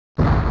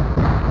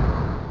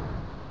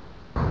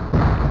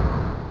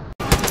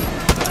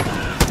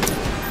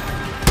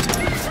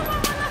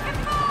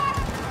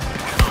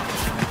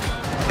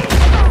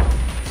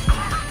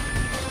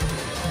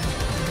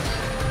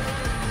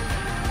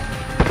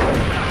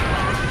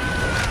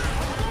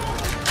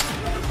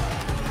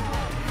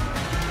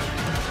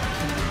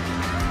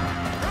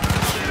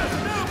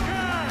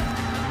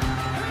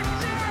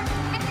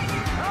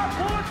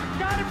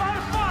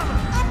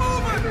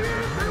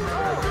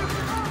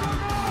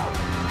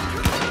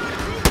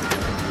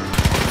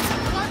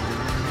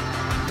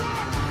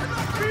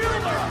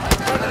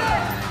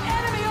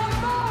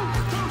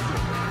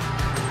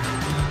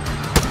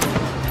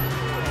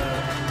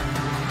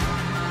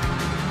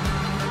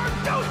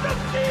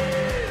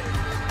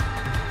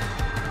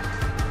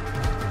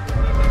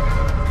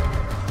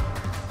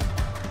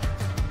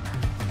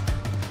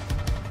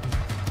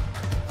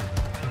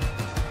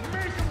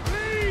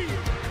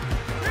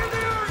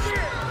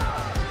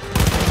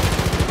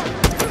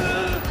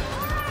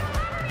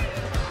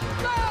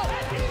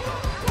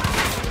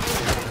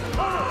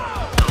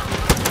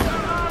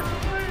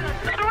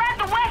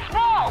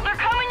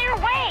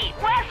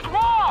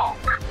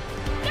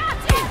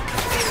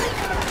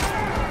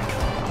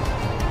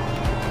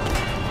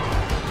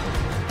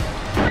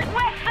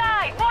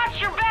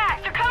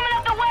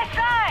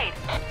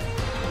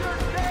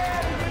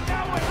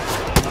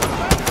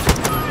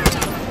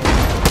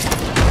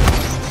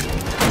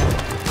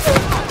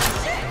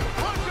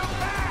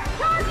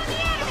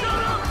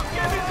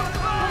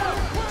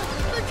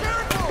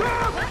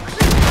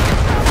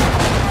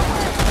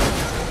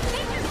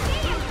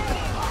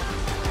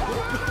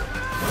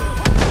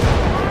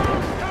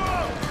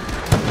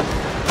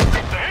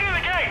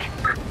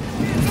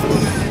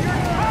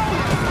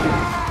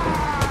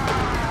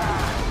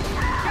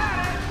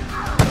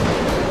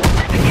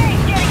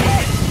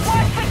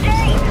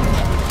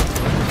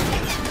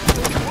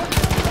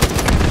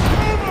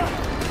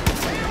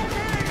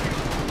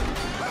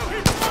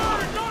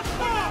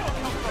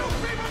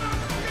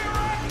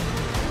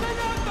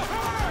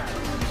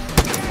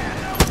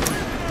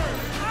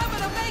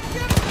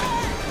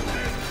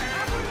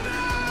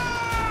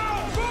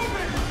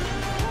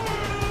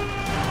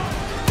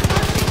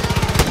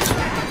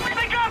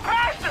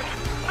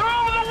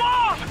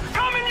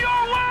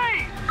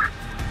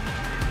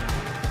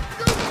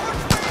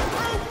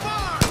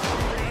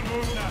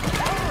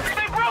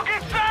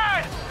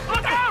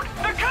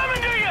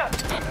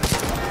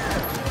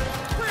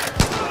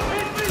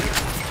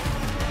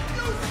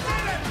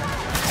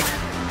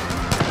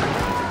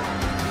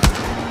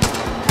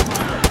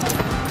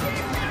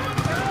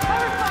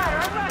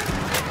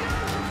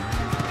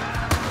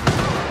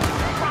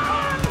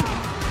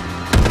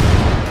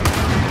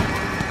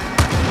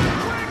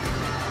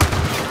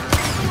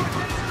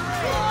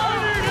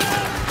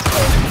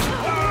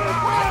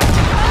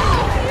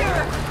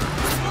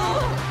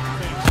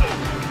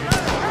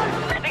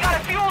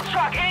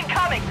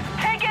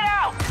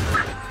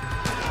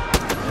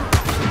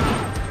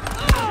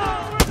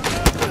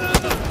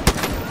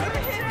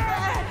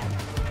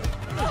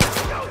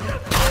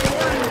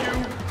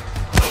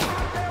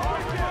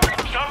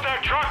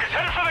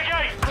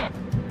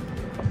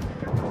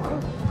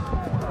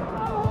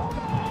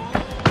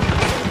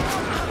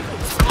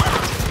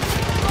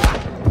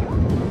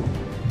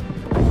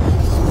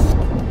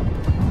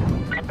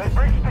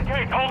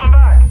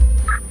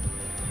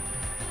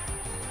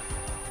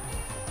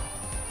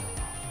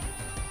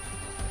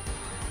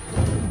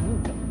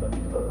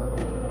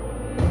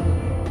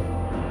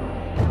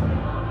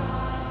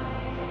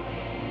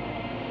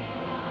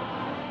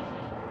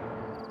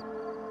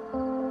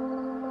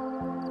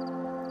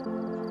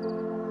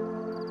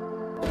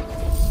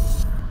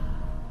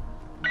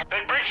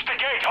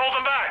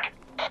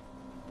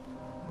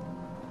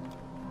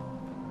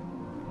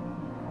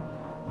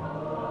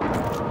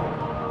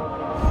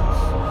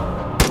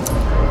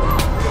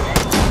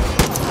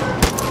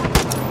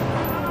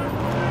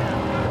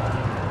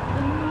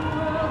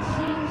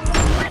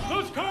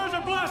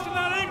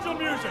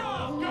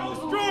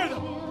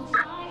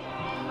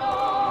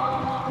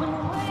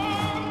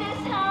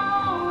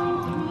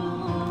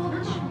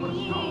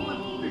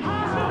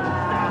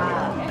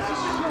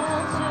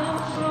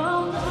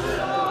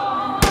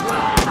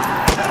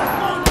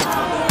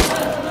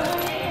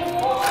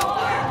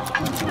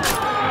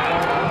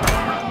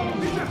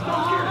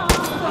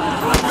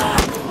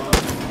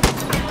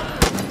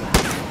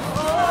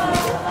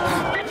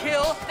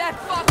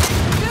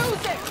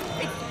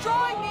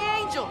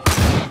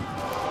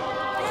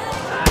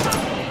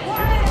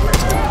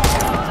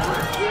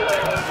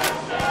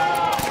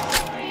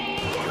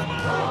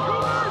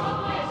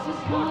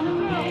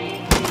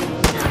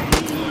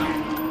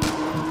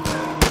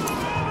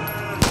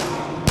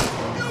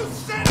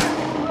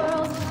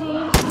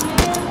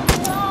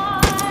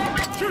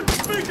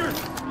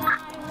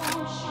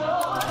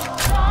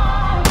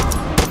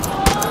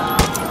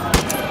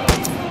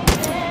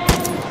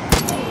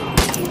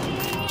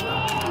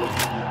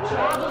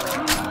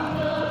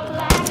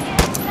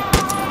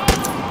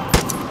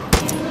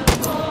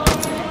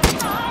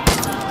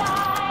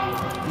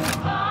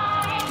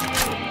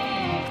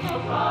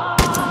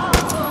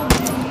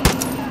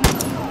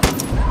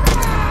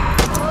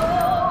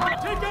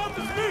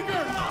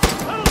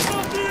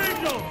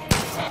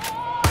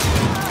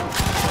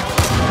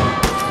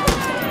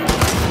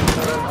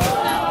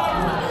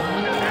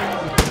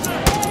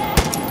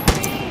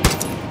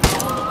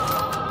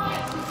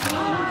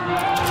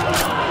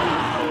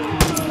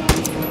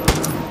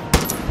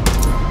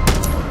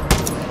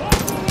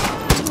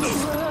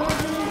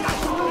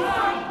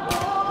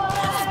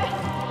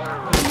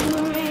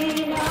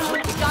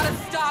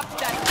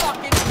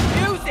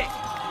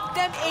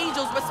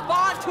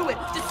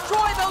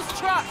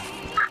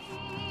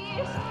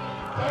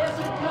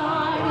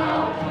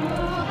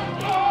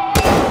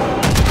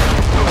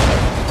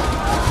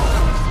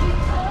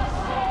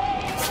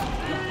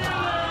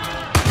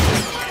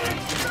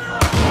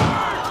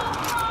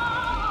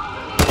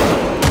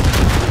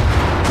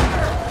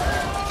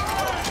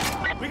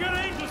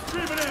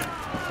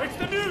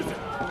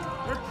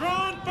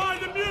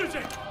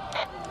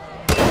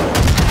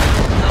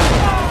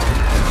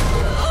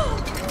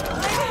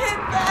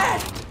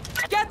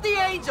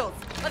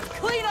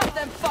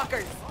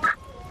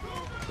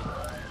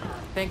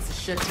Thanks a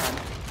shit ton.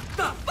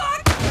 The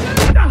fuck?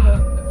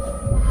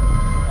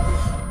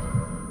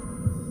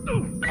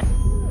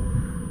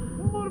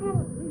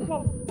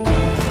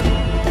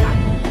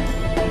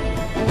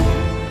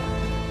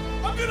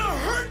 I'm gonna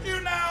hurt you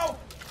now!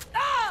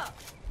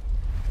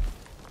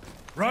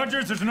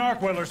 Rogers, there's an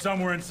arc welder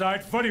somewhere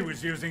inside. Footy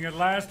was using it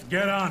last.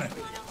 Get on it.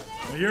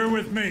 Now you're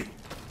with me.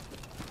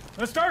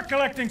 Let's start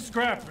collecting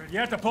scrap. You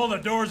have to pull the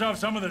doors off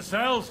some of the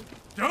cells.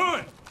 Do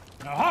it!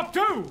 Now hop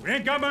too! We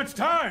ain't got much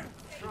time.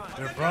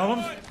 There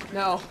problems?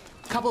 No.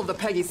 A couple of the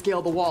Peggies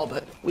scaled the wall,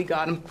 but we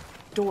got him.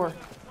 Door.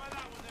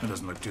 That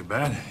doesn't look too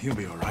bad. You'll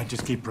be all right.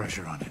 Just keep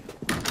pressure on it.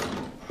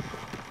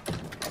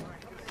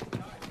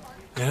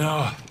 You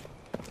know,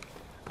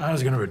 I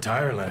was gonna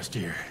retire last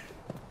year.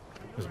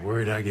 Was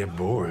worried I'd get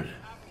bored.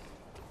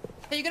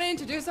 Are you gonna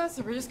introduce us,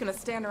 or we're just gonna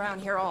stand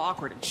around here all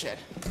awkward and shit?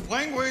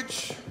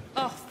 Language!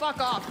 Oh, fuck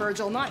off,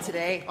 Virgil. Not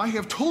today. I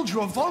have told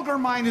you a vulgar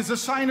mind is a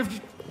sign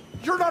of...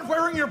 You're not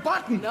wearing your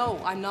button!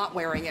 No, I'm not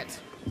wearing it.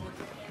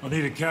 I'll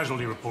need a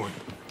casualty report.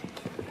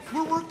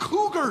 We're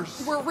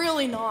cougars! We're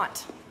really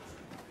not.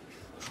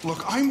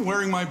 Look, I'm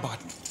wearing my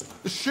button.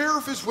 The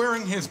sheriff is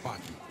wearing his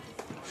button.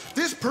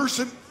 This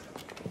person...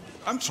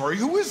 I'm sorry,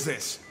 who is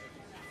this?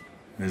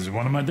 This is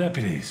one of my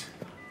deputies.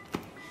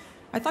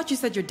 I thought you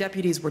said your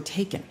deputies were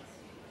taken.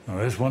 Well,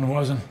 this one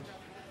wasn't.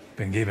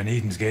 Been giving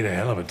Eden's Gate a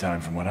hell of a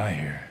time from what I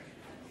hear.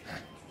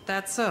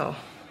 That's so.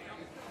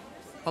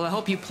 Well, I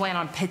hope you plan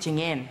on pitching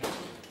in.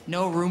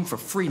 No room for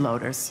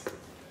freeloaders.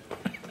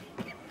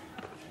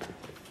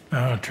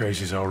 Oh,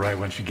 Tracy's all right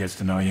when she gets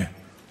to know you.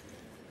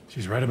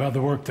 She's right about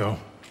the work, though.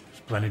 There's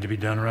plenty to be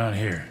done around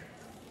here.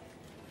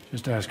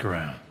 Just ask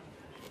around.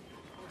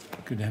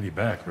 Good to have you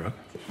back, Brooke.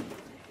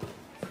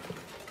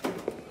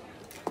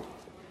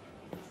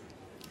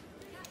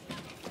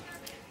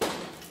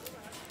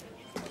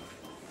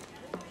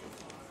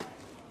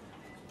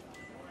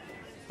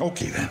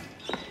 Okay, then.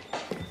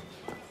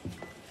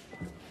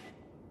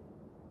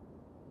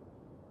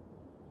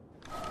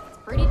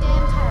 Pretty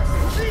damn terrible.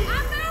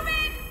 I'm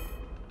moving!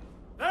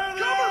 There!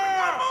 Cover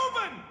me! I'm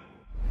moving!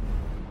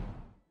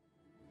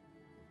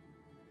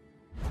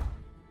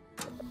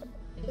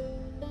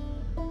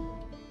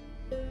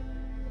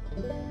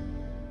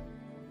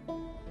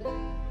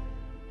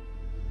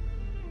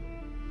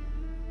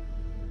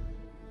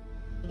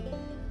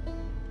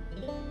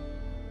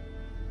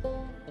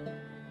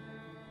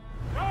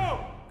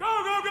 Go! Go,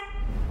 go, go!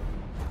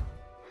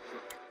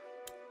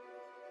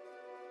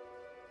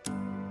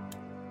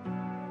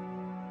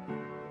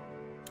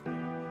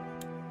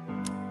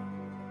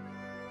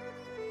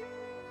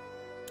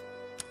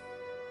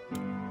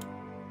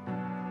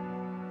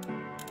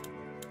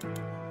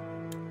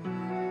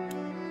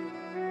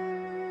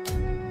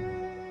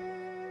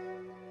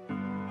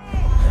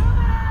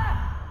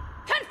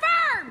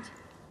 Confirmed!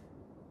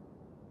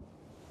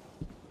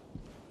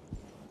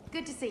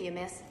 Good to see you,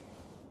 miss.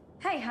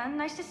 Hey, hon,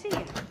 nice to see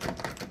you.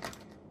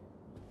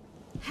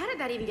 How did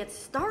that even get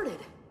started?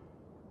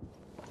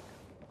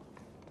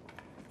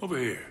 Over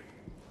here.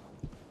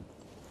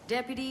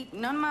 Deputy,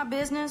 none of my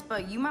business,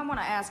 but you might want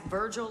to ask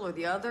Virgil or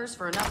the others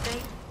for an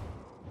update.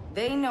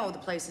 They know the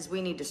places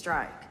we need to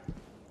strike.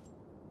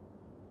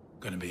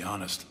 Gonna be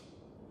honest.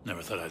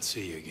 Never thought I'd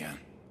see you again.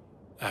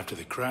 After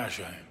the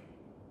crash,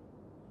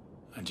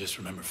 I just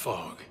remember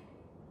fog.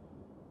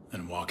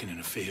 Then walking in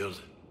a field.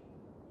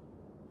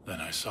 Then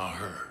I saw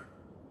her.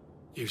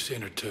 You've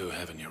seen her too,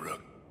 haven't you,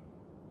 Rook?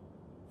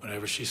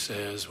 Whatever she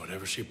says,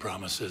 whatever she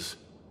promises,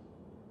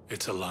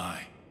 it's a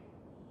lie.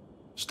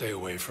 Stay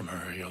away from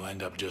her, you'll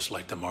end up just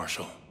like the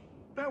Marshal.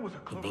 That was a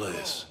The close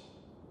Bliss.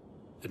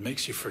 call. It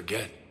makes you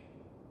forget.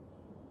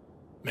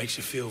 Makes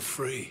you feel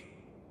free.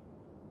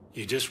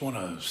 You just want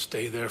to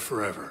stay there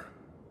forever.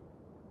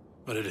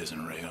 But it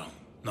isn't real.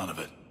 None of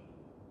it.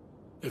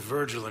 If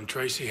Virgil and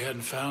Tracy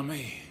hadn't found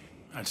me,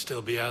 I'd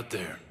still be out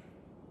there,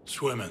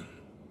 swimming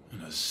in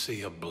a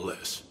sea of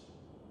bliss.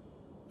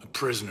 A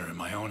prisoner in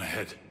my own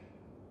head.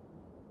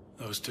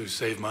 Those two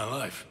saved my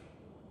life.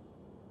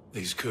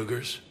 These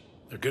cougars,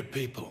 they're good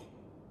people,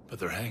 but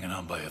they're hanging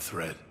on by a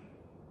thread.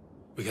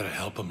 We gotta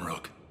help them,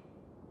 Rook.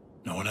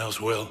 No one else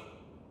will.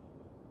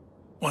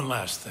 One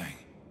last thing.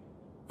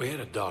 We had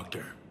a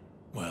doctor.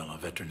 Well, a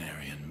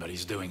veterinarian, but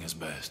he's doing his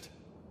best.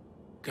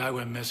 Guy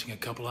went missing a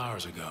couple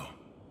hours ago.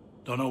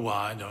 Don't know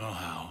why, don't know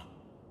how.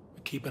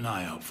 But keep an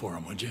eye out for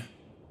him, would you?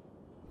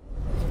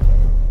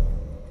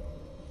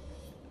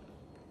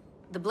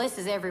 The bliss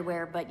is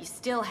everywhere, but you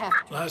still have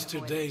to... Last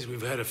 2 days,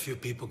 we've had a few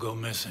people go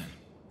missing.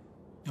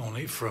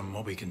 Only from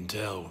what we can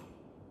tell,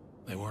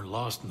 they weren't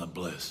lost in the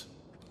bliss.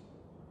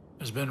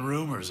 There's been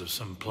rumors of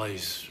some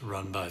place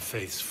run by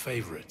Faith's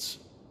favorites.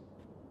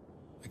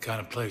 The kind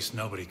of place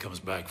nobody comes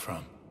back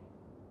from.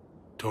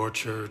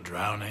 Torture,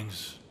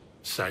 drownings,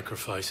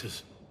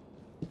 sacrifices.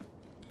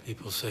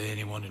 People say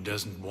anyone who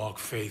doesn't walk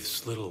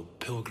Faith's little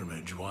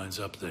pilgrimage winds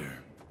up there.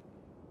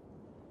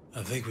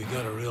 I think we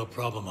got a real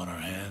problem on our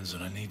hands,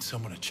 and I need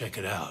someone to check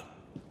it out.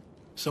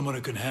 Someone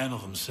who can handle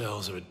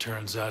themselves if it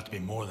turns out to be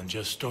more than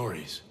just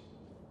stories.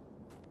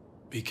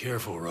 Be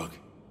careful, Rook.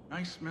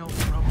 I smell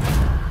trouble.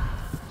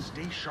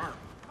 Stay sharp.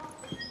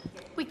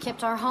 We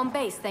kept our home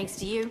base thanks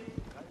to you.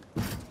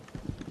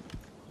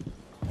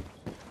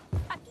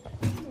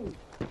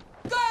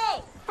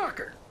 Go!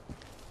 Fucker.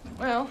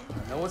 Well,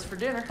 I know what's for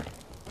dinner.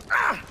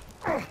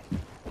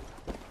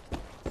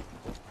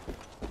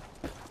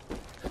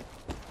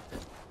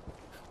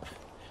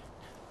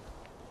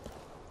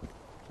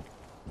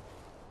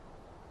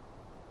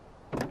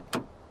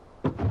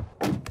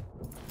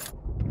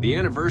 The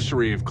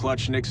anniversary of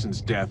Clutch Nixon's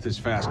death is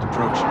fast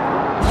approaching.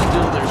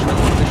 Still, there's no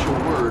official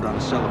word on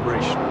a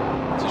celebration.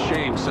 It's a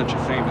shame such a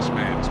famous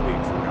man is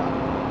being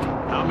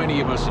forgotten. How many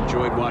of us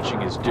enjoyed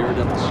watching his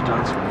daredevil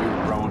stunts when we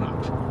were growing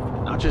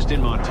up? Not just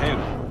in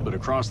Montana, but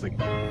across the...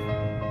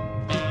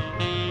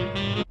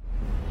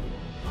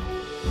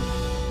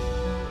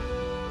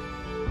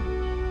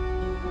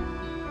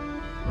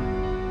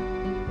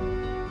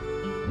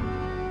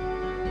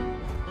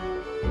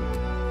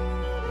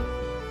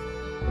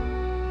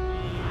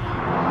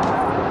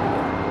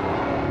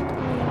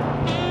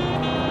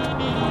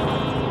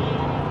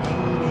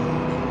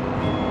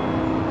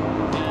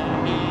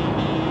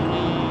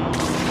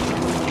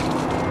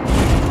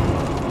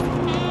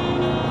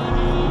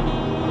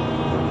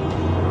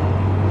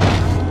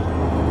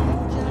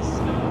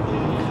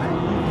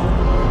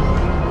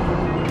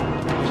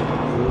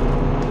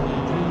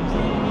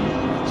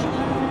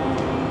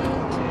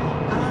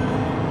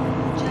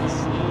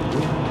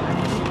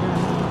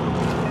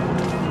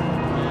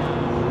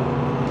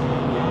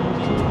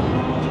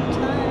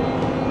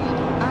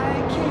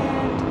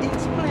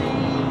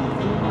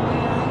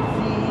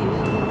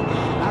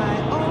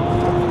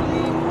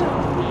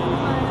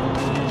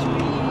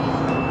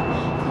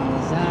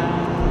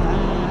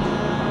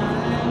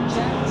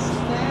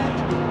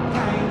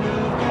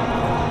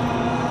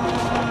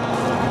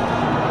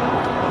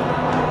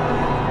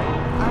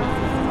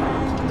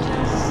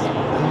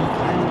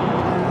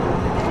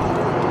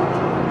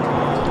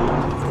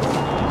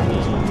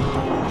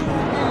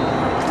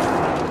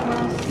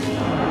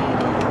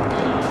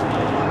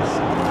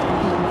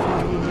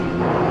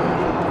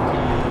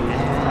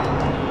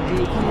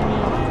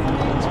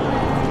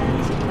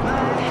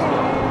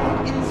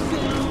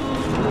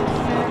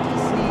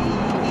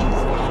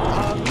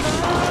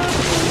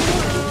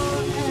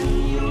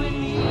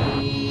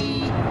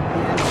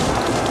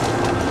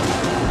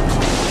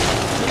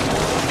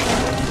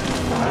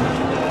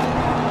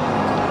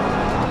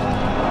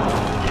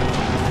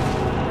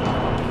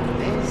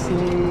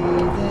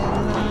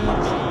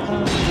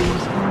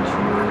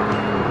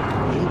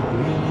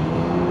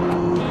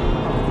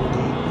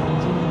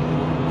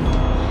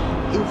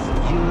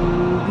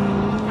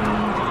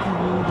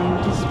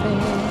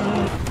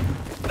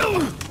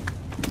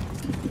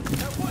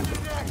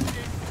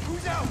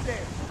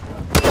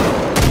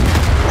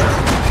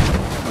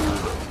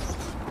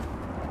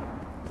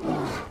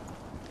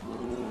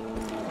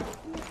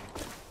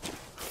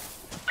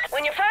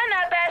 When you find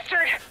that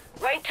bastard,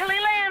 wait till he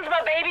lands,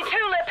 my baby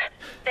Tulip.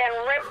 Then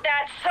rip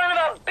that son of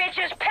a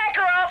bitch's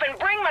pecker off and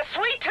bring my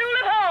sweet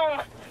Tulip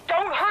home.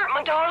 Don't hurt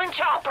my darling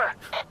Chopper.